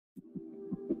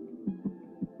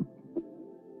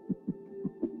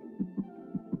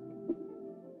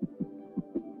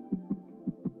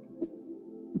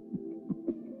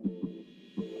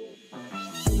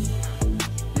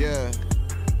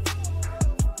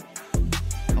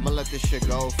I'ma let this shit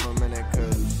go for a minute,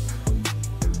 cause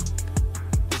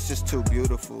it's just too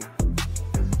beautiful.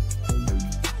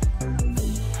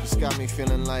 It's got me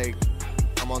feeling like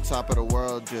I'm on top of the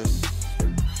world, just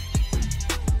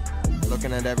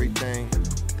looking at everything,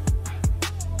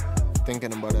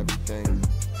 thinking about everything.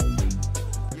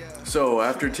 So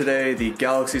after today, the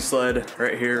Galaxy sled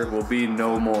right here will be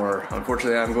no more.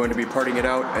 Unfortunately, I'm going to be parting it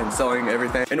out and selling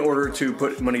everything in order to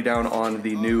put money down on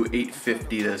the new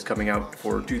 850 that is coming out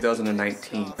for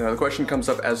 2019. Now the question comes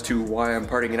up as to why I'm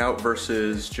parting it out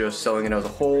versus just selling it as a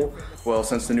whole. Well,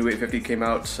 since the new 850 came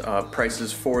out,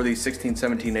 prices for the 16,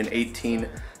 17, and 18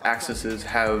 axes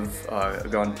have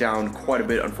gone down quite a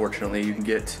bit, unfortunately. You can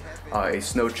get a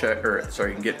snow check, or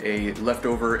sorry, you can get a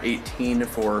leftover 18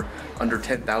 for under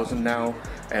 10,000 now,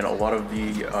 and a lot of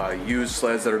the used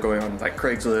sleds that are going on like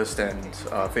Craigslist and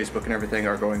Facebook and everything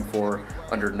are going for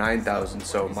under 9,000,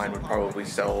 so mine would probably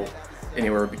sell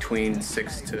anywhere between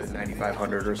 600 to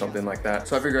 9,500 or something like that.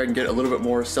 So I figure I can get a little bit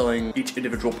more selling each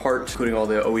individual part, including all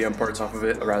the OEM parts off of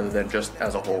it, rather than just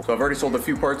as a whole. So I've already sold a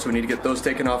few parts, so we need to get those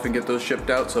taken off and get those shipped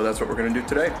out, so that's what we're gonna do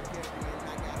today.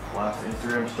 Last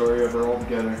Instagram story ever all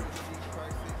together.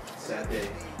 Sad day.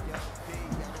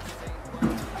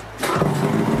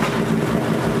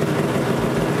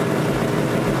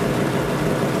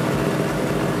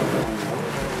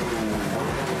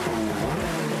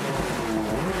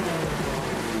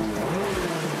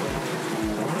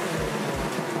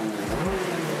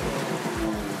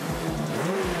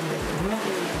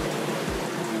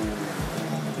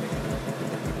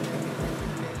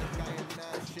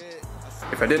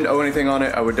 If I didn't owe anything on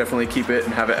it, I would definitely keep it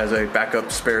and have it as a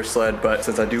backup spare sled, but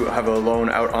since I do have a loan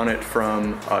out on it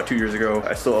from 2 years ago,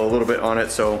 I still owe a little bit on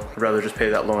it, so I'd rather just pay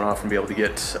that loan off and be able to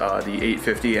get the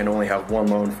 850 and only have one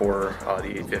loan for the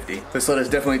 850. This sled has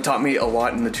definitely taught me a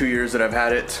lot in the 2 years that I've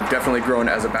had it. I've definitely grown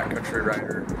as a backcountry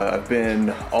rider. I've been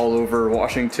all over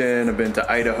Washington, I've been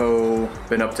to Idaho,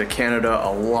 been up to Canada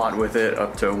a lot with it,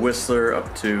 up to Whistler,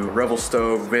 up to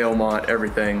Revelstoke, Valemont,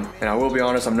 everything. And I will be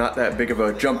honest, I'm not that big of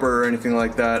a jumper or anything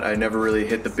like that. I never really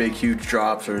hit the big huge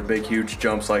drops or the big huge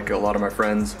jumps like a lot of my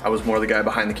friends. I was more the guy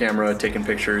behind the camera taking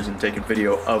pictures and taking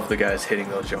video of the guys hitting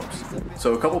those jumps.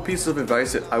 So a couple pieces of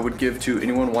advice that I would give to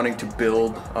anyone wanting to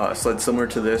build a sled similar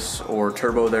to this, or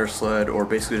turbo their sled, or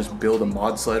basically just build a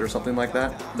mod sled or something like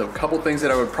that. The couple things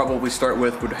that I would probably start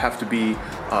with would have to be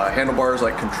handlebars,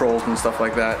 like controls and stuff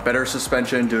like that. Better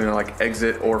suspension, doing like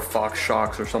exit or Fox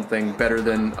shocks or something better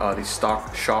than the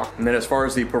stock shock. And then as far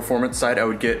as the performance side, I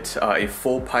would get a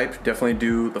full pipe, definitely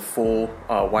do the full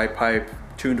Y pipe,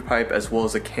 tuned pipe, as well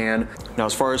as a can. Now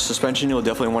as far as suspension, you'll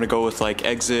definitely want to go with like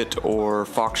exit or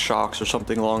Fox shocks or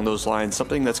something along those lines,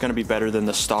 something that's going to be better than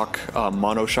the stock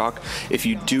mono shock. If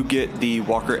you do get the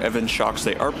Walker Evans shocks,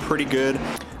 they are pretty good.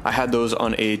 I had those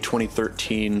on a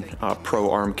 2013 Pro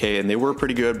RMK and they were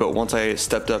pretty good, but once I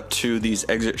stepped up to these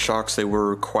exit shocks, they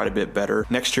were quite a bit better.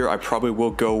 Next year I probably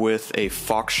will go with a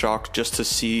Fox shock just to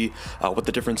see what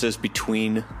the difference is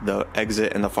between the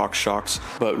exit and the Fox shocks.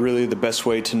 But really the best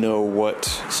way to know what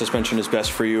suspension is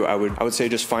best for you, I would say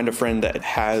just find a friend that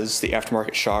has the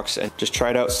aftermarket shocks and just try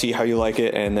it out, see how you like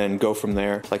it, and then go from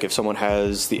there. Like if someone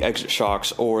has the exit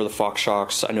shocks or the Fox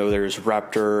shocks, I know there's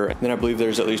Raptor, and then I believe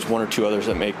there's at least one or two others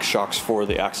that make shocks for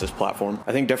the Axis platform.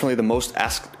 I think definitely the most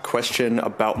asked question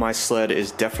about my sled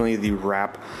is definitely the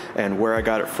wrap and where I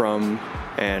got it from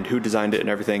and who designed it and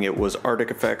everything. It was Arctic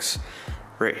Effects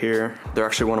right here. They're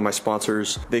actually one of my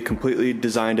sponsors. They completely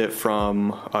designed it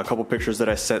from a couple pictures that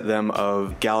I sent them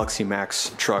of Galaxy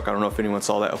Max truck. I don't know if anyone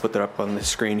saw that. I'll put that up on the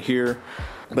screen here.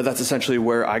 But that's essentially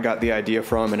where I got the idea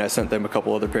from, and I sent them a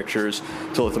couple other pictures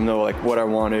to let them know like what I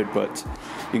wanted, but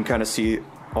you can kind of see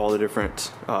all the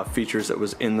different features that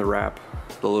was in the wrap,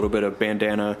 the little bit of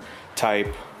bandana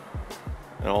type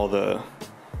and all the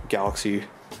Galaxy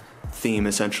theme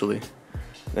essentially,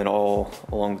 and all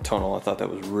along the tunnel. I thought that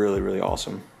was really, really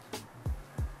awesome.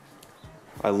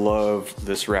 I love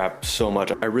this wrap so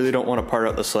much. I really don't want to part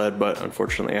out the sled, but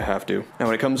unfortunately I have to. Now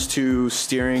when it comes to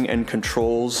steering and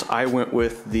controls, I went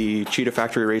with the Cheetah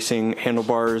Factory Racing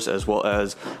handlebars, as well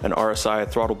as an RSI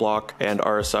throttle block and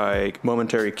RSI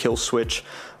momentary kill switch.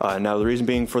 Now the reason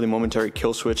being for the momentary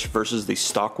kill switch versus the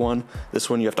stock one, this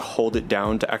one you have to hold it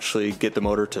down to actually get the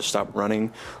motor to stop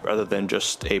running, rather than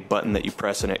just a button that you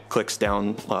press and it clicks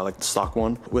down like the stock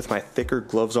one. With my thicker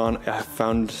gloves on, I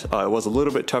found it was a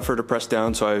little bit tougher to press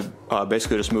down, so I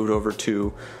basically just moved over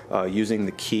to using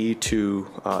the key to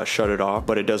shut it off,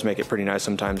 but it does make it pretty nice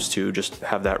sometimes to just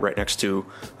have that right next to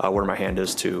where my hand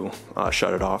is to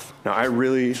shut it off. Now I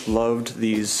really loved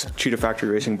these Cheetah Factory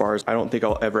Racing bars. I don't think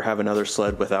I'll ever have another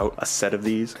sled with without a set of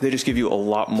these. They just give you a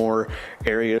lot more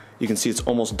area. You can see it's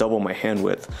almost double my hand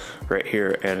width right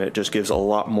here, and it just gives a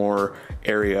lot more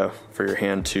area for your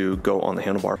hand to go on the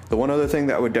handlebar. The one other thing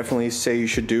that I would definitely say you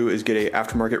should do is get a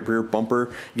aftermarket rear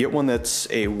bumper. Get one that's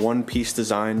a one-piece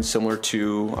design similar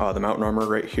to the Mountain Armor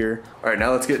right here. All right,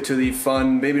 now let's get to the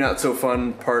fun, maybe not so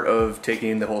fun part of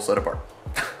taking the whole sled apart.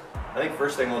 I think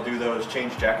first thing I'll do though is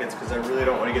change jackets because I really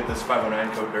don't want to get this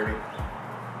 509 coat dirty.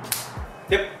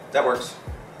 Yep, that works.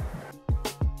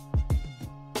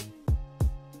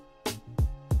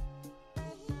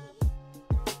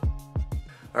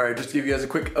 All right, just to give you guys a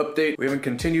quick update, we haven't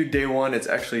continued day one, it's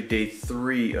actually day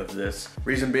 3 of this.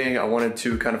 Reason being, I wanted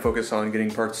to kind of focus on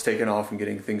getting parts taken off and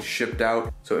getting things shipped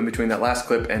out. So in between that last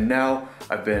clip and now,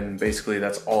 I've been, basically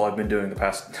that's all I've been doing the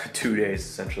past 2 days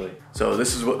essentially. So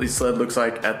this is what the sled looks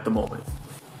like at the moment.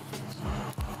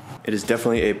 It is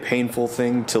definitely a painful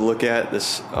thing to look at.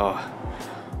 This,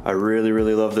 I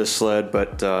really love this sled,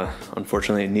 but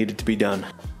unfortunately it needed to be done.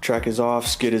 Track is off,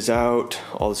 skid is out,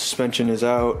 all the suspension is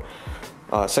out.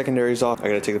 Secondary's off. I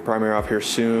gotta take the primary off here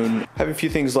soon. Have a few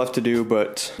things left to do,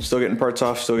 but still getting parts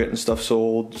off, still getting stuff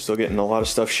sold, still getting a lot of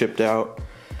stuff shipped out.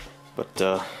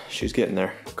 But she's getting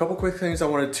there. A couple quick things I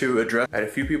wanted to address. I had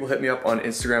a few people hit me up on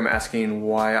Instagram asking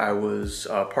why I was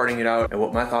parting it out and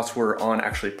what my thoughts were on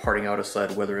actually parting out a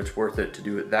sled, whether it's worth it to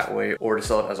do it that way or to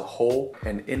sell it as a whole.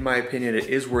 And in my opinion, it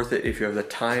is worth it if you have the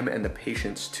time and the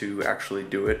patience to actually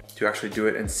do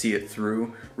it, and see it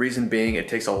through. Reason being, it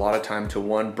takes a lot of time to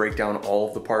one, break down all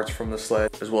of the parts from the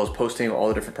sled, as well as posting all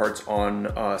the different parts on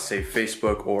say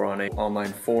Facebook or on an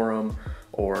online forum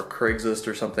or Craigslist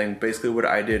or something. Basically what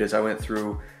I did is I went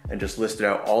through and just listed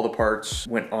out all the parts,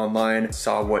 went online,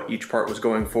 saw what each part was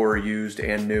going for, used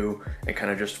and new, and kind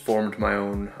of just formed my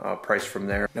own price from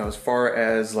there. Now as far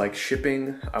as like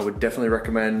shipping, I would definitely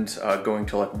recommend going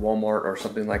to like Walmart or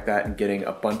something like that and getting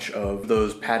a bunch of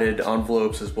those padded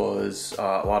envelopes, as well as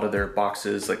a lot of their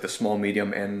boxes, like the small,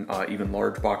 medium, and even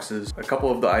large boxes. A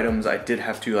couple of the items I did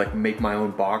have to like make my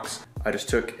own box. I just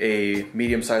took a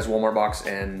medium-sized Walmart box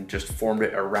and just formed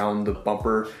it around the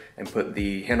bumper and put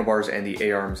the handlebars and the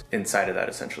A-arms inside of that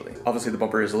essentially. Obviously the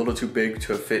bumper is a little too big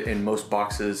to fit in most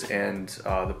boxes, and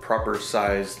the proper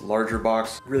size larger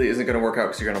box really isn't gonna work out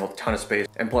because you're gonna have a ton of space.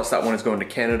 And plus that one is going to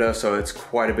Canada, so it's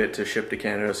quite a bit to ship to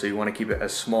Canada, so you wanna keep it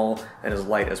as small and as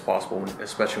light as possible,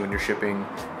 especially when you're shipping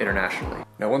internationally.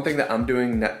 Now one thing that I'm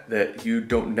doing that you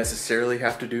don't necessarily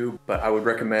have to do, but I would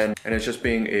recommend, and it's just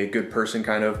being a good person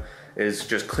kind of, is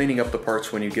just cleaning up the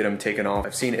parts when you get them taken off.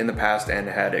 I've seen in the past and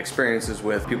had experiences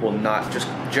with people not just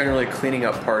generally cleaning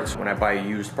up parts when I buy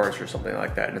used parts or something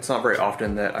like that. And it's not very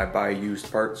often that I buy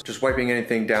used parts. Just wiping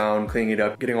anything down, cleaning it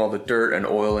up, getting all the dirt and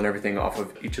oil and everything off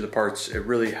of each of the parts, it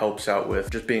really helps out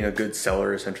with just being a good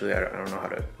seller essentially. I don't know how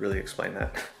to really explain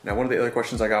that. Now one of the other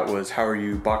questions I got was, how are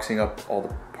you boxing up all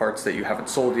the parts that you haven't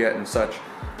sold yet and such?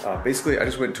 Basically, I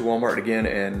just went to Walmart again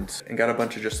and got a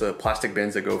bunch of just the plastic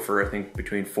bins that go for I think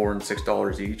between $4 and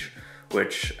 $6 each,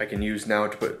 which I can use now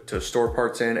to store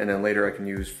parts in, and then later I can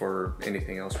use for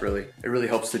anything else really. It really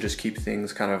helps to just keep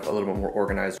things kind of a little bit more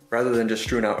organized rather than just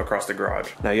strewn out across the garage.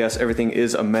 Now yes, everything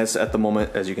is a mess at the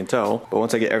moment, as you can tell, but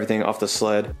once I get everything off the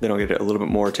sled, then I'll get it a little bit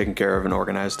more taken care of and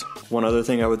organized. One other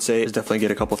thing I would say is definitely get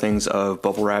a couple things of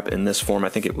bubble wrap in this form. I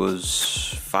think it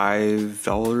was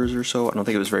 $5 or so. I don't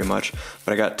think it was very much,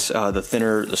 but I got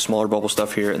the smaller bubble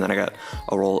stuff here, and then I got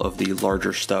a roll of the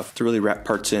larger stuff to really wrap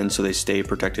parts in so they stay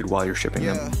protected while you're shipping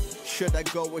them. Should I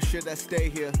go or should I stay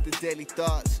here? The daily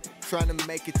thoughts. Trying to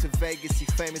make it to Vegas, see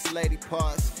famous lady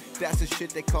parts. That's the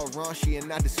shit they call raunchy,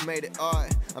 and I just made it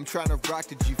art. I'm trying to rock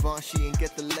the Givenchy and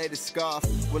get the latest scarf.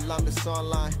 Well, I'm just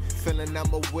online, filling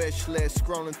out my wish list,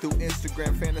 scrolling through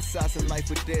Instagram, fantasizing life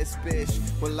with this bitch.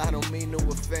 Well, I don't mean no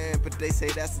offense, but they say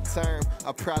that's the term.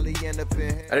 I'll probably end up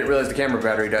in. I didn't realize the camera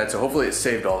battery died, so hopefully it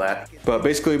saved all that. But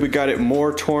basically we got it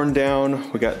more torn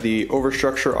down. We got the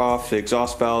overstructure off, the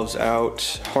exhaust valves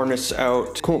out, harness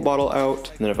out, coolant bottle out,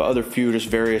 and then I have other few just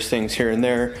various things here and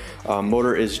there.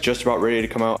 Motor is just about ready to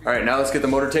come out. All right, now let's get the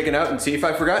motor taken out and see if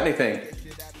I forgot anything.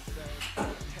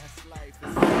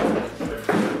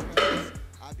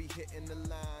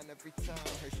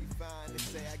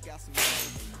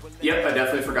 Yep, I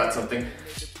definitely forgot something.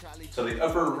 So the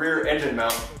upper rear engine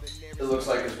mount, it looks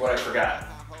like, is what I forgot,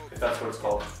 if that's what it's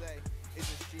called.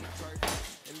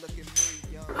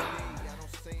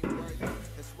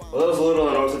 Well, that was a little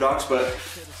unorthodox, but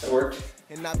it worked.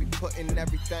 And I be putting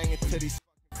everything into these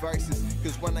verses,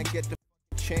 cause when I get the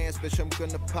chance, bitch, I'm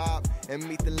gonna pop and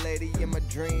meet the lady in my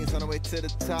dreams on the way to the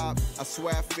top. I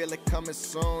swear I feel it coming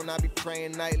soon. I be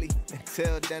praying nightly.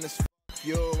 Until then, it's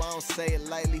fuel, I don't say it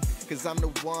lightly, cause I'm the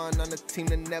one on the team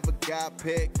that never got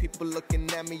picked. People looking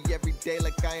at me every day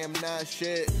like I am not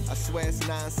shit. I swear it's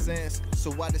nonsense,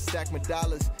 so I just stack my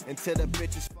dollars until the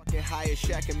bitches fucking hire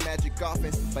Shaq and Magic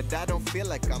offense. But I don't feel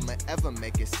like I'ma ever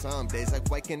make it some days, like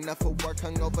waking up for work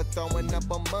hungover, throwing up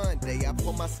on Monday. I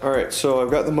pull myself. Alright, so I've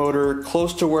got the motor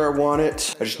close to where I want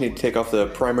it. I just need to take off the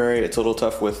primary. It's a little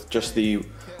tough with just the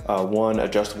one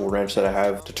adjustable wrench that I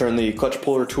have to turn the clutch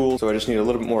puller tool, so I just need a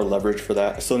little bit more leverage for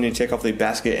that. I still need to take off the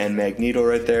basket and magneto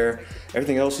right there.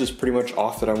 Everything else is pretty much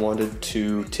off that I wanted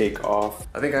to take off.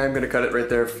 I think I am going to cut it right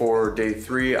there for day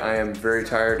 3. I am very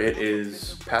tired. It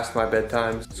is past my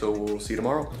bedtime, so we'll see you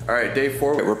tomorrow. Alright, day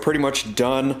 4. We're pretty much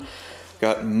done.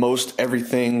 Got most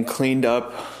everything cleaned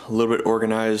up, a little bit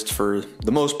organized for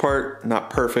the most part.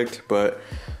 Not perfect, but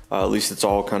at least it's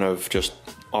all kind of just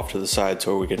off to the side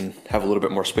so we can have a little bit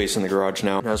more space in the garage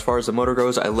now. As far as the motor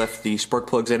goes, I left the spark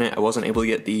plugs in it. I wasn't able to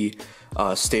get the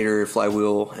stator,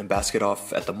 flywheel, and basket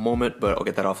off at the moment, but I'll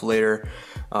get that off later.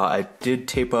 I did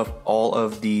tape up all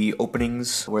of the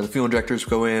openings where the fuel injectors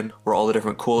go in, where all the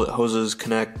different coolant hoses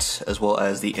connect, as well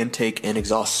as the intake and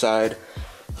exhaust side.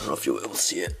 I don't know if you'll be able to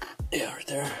see it. Yeah, right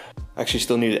there. I actually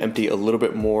still need to empty a little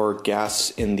bit more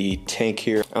gas in the tank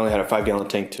here. I only had a 5-gallon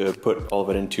tank to put all of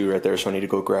it into right there, so I need to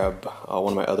go grab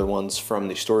one of my other ones from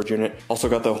the storage unit. Also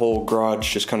got the whole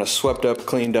garage just kind of swept up,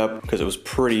 cleaned up, because it was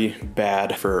pretty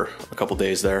bad for a couple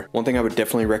days there. One thing I would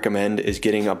definitely recommend is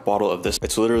getting a bottle of this.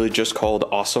 It's literally just called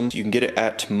Awesome. You can get it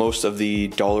at most of the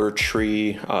Dollar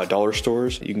Tree dollar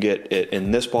stores. You can get it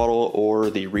in this bottle or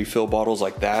the refill bottles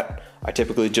like that. I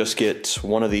typically just get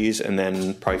one of these and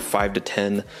then probably 5 to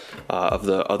 10 of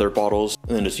the other bottles,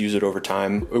 and then just use it over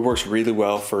time. It works really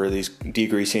well for these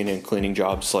degreasing and cleaning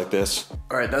jobs like this.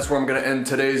 All right, that's where I'm gonna end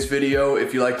today's video.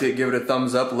 If you liked it, give it a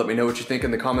thumbs up. Let me know what you think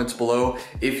in the comments below.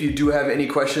 If you do have any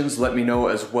questions, let me know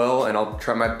as well, and I'll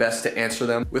try my best to answer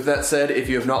them. With that said, if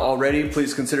you have not already,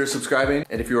 please consider subscribing.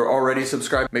 And if you are already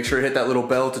subscribed, make sure to hit that little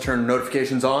bell to turn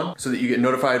notifications on so that you get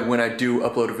notified when I do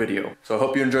upload a video. So I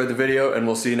hope you enjoyed the video, and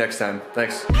we'll see you next time.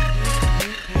 Thanks.